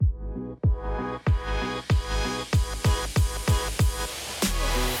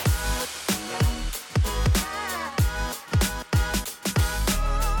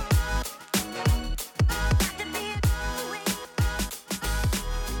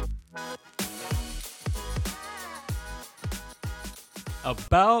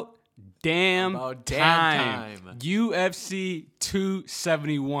About damn time. UFC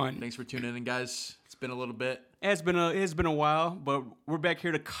 271. Thanks for tuning in, guys. It's been a little bit. It's been a while, but we're back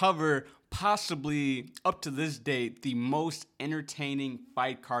here to cover possibly up to this date the most entertaining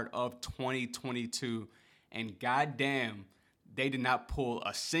fight card of 2022. And goddamn, they did not pull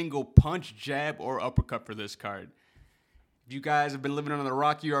a single punch, jab, or uppercut for this card. If you guys have been living under the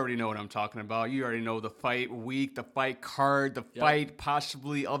rock, you already know what I'm talking about. You already know the fight week, the fight card, the fight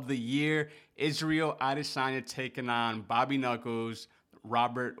possibly of the year. Israel Adesanya taking on Bobby Knuckles,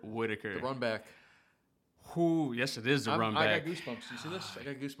 Robert Whittaker. The run back. Yes, it is the run back. I got goosebumps. You see this? I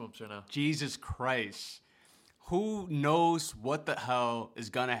got goosebumps right now. Jesus Christ. Who knows what the hell is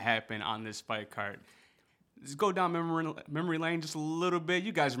going to happen on this fight card? Let's go down memory lane just a little bit.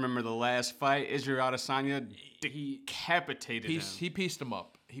 You guys remember the last fight? Israel Adesanya decapitated him. He pieced him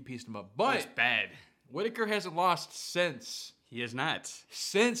up. But it's bad. Whittaker hasn't lost since. He has not.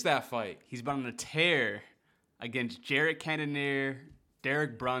 Since that fight. He's been on a tear against Jared Cannonier,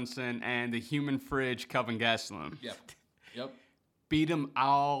 Derrick Brunson, and the human fridge, Kelvin Gastelum. Yep. Beat him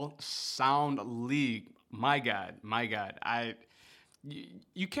all sound league. My God.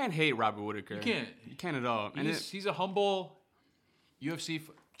 You can't hate Robert Whittaker. You can't at all. He's a humble UFC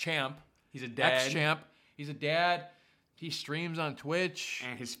champ. He's a dad. Ex-champ. He's a dad. He streams on Twitch.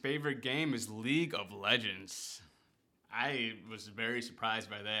 And his favorite game is League of Legends. I was very surprised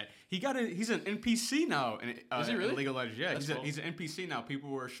by that. He's an NPC now. Is he really? In League of Legends. Yeah, That's cool. He's an NPC now. People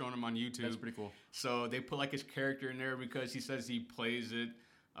were showing him on YouTube. That's pretty cool. So they put like his character in there because he says he plays it.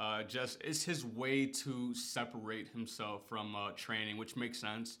 It's his way to separate himself from training, which makes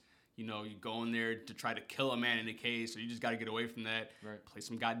sense. You know, you go in there to try to kill a man in a cage, so you just got to get away from that. Right. Play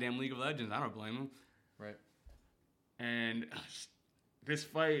some goddamn League of Legends. I don't blame him. Right. And this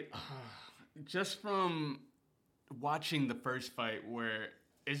fight, just from watching the first fight where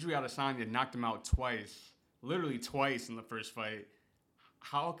Israel Adesanya knocked him out literally twice in the first fight,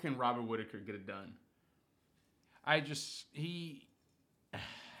 how can Robert Whittaker get it done?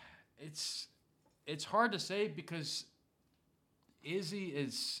 It's hard to say because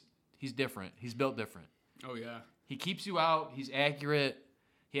he's different. He's built different. Oh, yeah. He keeps you out. He's accurate.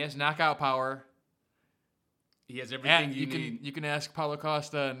 He has knockout power. He has everything you need. You can ask Paulo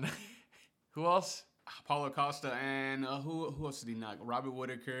Costa and who else? Paulo Costa and who else did he knock? Robert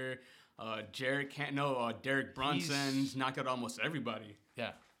Whittaker, Derrick Brunson's knocked out almost everybody.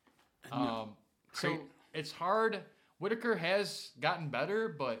 Yeah. So it's hard. Whittaker has gotten better,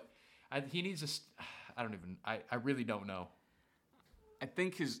 but he needs I really don't know. I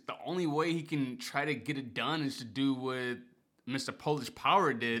think the only way he can try to get it done is to do what Mr. Polish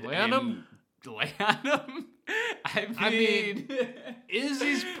Power did. Lay on him? I mean,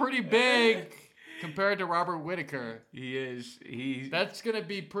 Izzy's pretty big compared to Robert Whittaker. He is. That's going to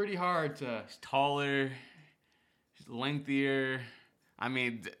be pretty hard to... He's taller. He's lengthier. I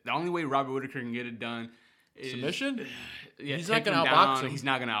mean, the only way Robert Whittaker can get it done is... Submission? Yeah, he's not going to outbox him. He's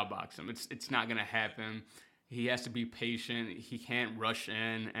not going to outbox him. It's not going to happen. He has to be patient. He can't rush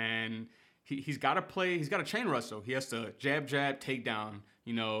in. And he's got to play... He's got to chain wrestle. He has to jab, takedown.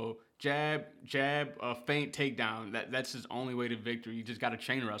 You know... Jab, feint, takedown. That's his only way to victory. You just got to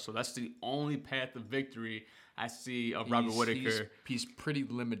chain wrestle. That's the only path of victory I see of Robert Whittaker. He's pretty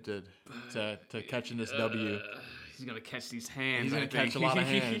limited to catching this W. He's going to catch these hands. He's going to catch a lot of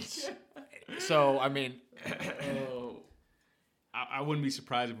hands. So, I mean... I wouldn't be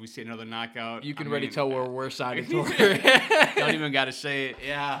surprised if we see another knockout. You can already tell where we're siding toward. Don't even got to say it.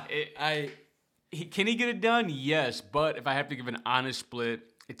 Yeah. Can he get it done? Yes. But if I have to give an honest split...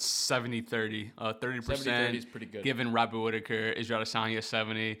 It's 70-30. 30% is pretty good. Giving Robert Whittaker, Israel Adesanya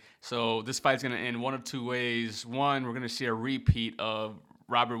 70. So this fight's going to end one of two ways. One, we're going to see a repeat of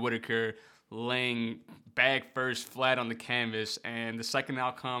Robert Whittaker laying back first flat on the canvas. And the second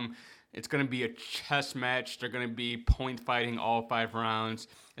outcome, it's going to be a chess match. They're going to be point fighting all 5 rounds.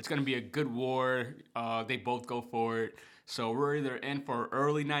 It's going to be a good war. They both go for it. So we're either in for an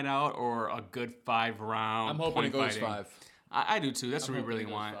early night out or a good 5-round. I'm hoping it goes fighting. 5. I do too. That's what we really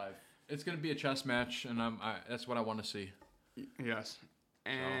want. 5. It's going to be a chess match, and that's what I want to see. Yes.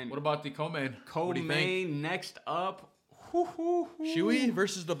 And what about the co-main? Co-main next up. Shui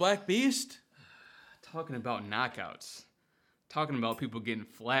versus the Black Beast. Talking about knockouts. Talking about people getting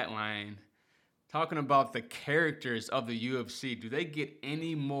flatlined. Talking about the characters of the UFC. Do they get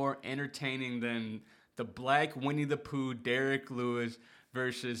any more entertaining than the Black Winnie the Pooh, Derrick Lewis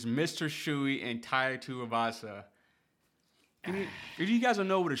versus Mr. Shui and Tai Tuivasa? If you guys don't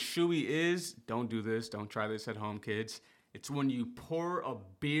know what a shoey is, don't do this. Don't try this at home, kids. It's when you pour a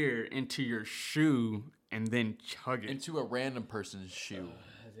beer into your shoe and then chug it. Into a random person's shoe.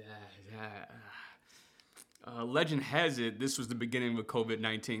 Legend has it this was the beginning of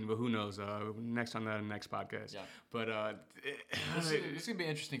COVID-19, but who knows? Next on the next podcast. Yeah. But This is going to be an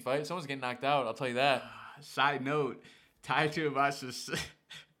interesting fight. Someone's getting knocked out, I'll tell you that. Side note, Tuivasa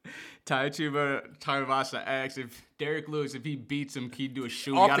asks if Derrick Lewis, if he beats him, can he do a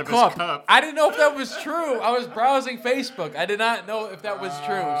shoe out of his cup? I didn't know if that was true. I was browsing Facebook. I did not know if that was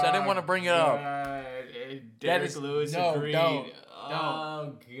true, so I didn't want to bring it up. Derrick Lewis agreed. Don't.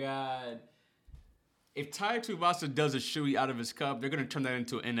 Oh, God. If Tuivasa does a shoey out of his cup, they're going to turn that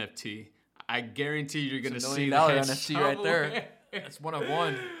into an NFT. I guarantee you're going to see that NFT right there. That's one of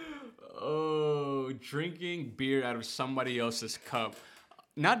one. Oh, drinking beer out of somebody else's cup.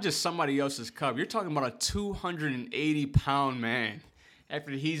 Not just somebody else's cup. You're talking about a 280-pound man.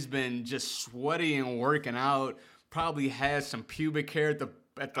 After he's been just sweaty and working out, probably has some pubic hair at the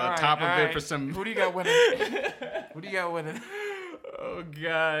top of it for some... Who do you got winning? Oh,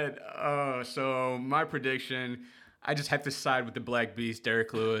 God. So my prediction, I just have to side with the Black Beast,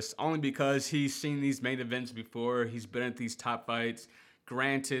 Derrick Lewis, only because he's seen these main events before. He's been at these top fights.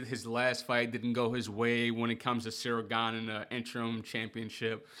 Granted, his last fight didn't go his way when it comes to Cyril Gane in the interim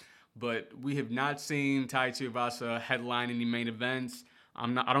championship, but we have not seen Tai Tuivasa headline any main events.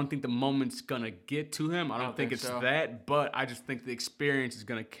 I don't think the moment's gonna get to him. I don't think it's so. But I just think the experience is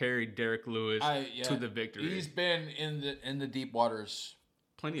gonna carry Derrick Lewis to the victory. He's been in the deep waters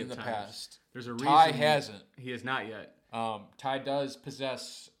plenty of times. The past. There's a reason Tai hasn't. He has not yet. Tai does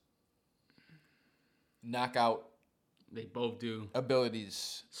possess knockout. They both do.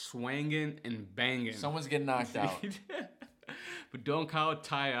 Abilities. Swanging and banging. Someone's getting knocked out. But don't call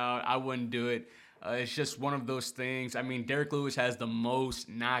Tai out. I wouldn't do it. It's just one of those things. I mean, Derrick Lewis has the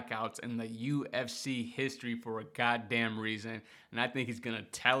most knockouts in the UFC history for a goddamn reason. And I think he's going to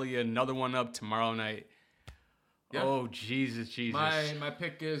tally another one up tomorrow night. Yeah. Oh, Jesus. My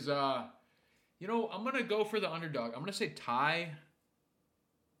pick is, I'm going to go for the underdog. I'm going to say Tai,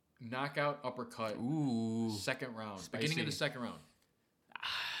 knockout, uppercut. Ooh. Second round. Spicy. Beginning of the second round.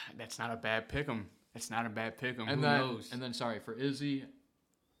 That's not a bad pick'em. Who knows? And then, for Izzy,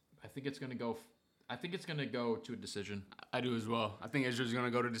 I think it's going to go to a decision. I do as well. I think Israel's going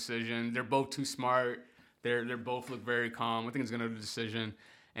to go to decision. They're both too smart. They're both look very calm. I think it's going to go to decision.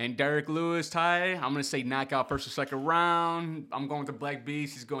 And Derrick Lewis, Tai, I'm going to say knockout first or second round. I'm going with the Black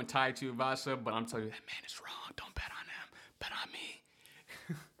Beast. He's going Tai Tuivasa, but I'm telling you, that man is wrong. Don't bet on him. Bet on me.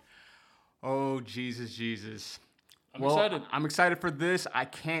 Oh, Jesus. I'm excited. I'm excited for this. I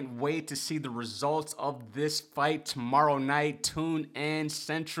can't wait to see the results of this fight tomorrow night. Tune in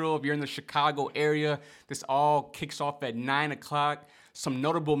Central if you're in the Chicago area. This all kicks off at 9 o'clock. Some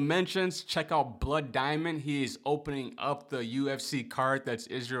notable mentions. Check out Blood Diamond. He is opening up the UFC card. That's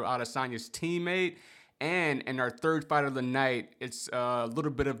Israel Adesanya's teammate. And in our third fight of the night, it's a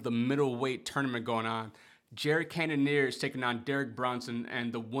little bit of the middleweight tournament going on. Jared Cannonier is taking on Derek Brunson,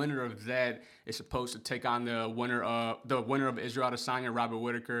 and the winner of that is supposed to take on the winner of Israel Adesanya, Robert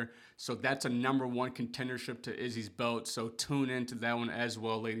Whittaker. So that's a number one contendership to Izzy's belt. So tune into that one as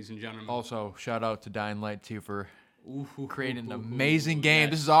well, ladies and gentlemen. Also, shout out to Dying Light 2 for creating an amazing game.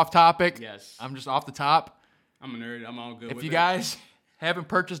 Yes. This is off topic. Yes. I'm just off the top. I'm a nerd. I'm all good with it. If you guys haven't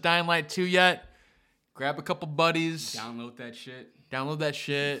purchased Dying Light 2 yet, grab a couple buddies. Download that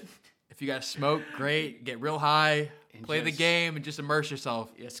shit. If you guys smoke, great. Get real high. And play the game and just immerse yourself.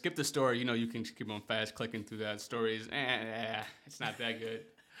 Yeah, skip the story. You can keep on fast clicking through that stories. It's not that good.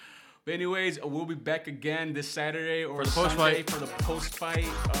 But anyways, we'll be back again this Saturday or Sunday for the post-fight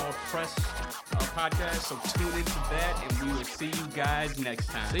press podcast. So tune into that, and we will see you guys next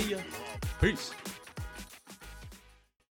time. See ya. Peace.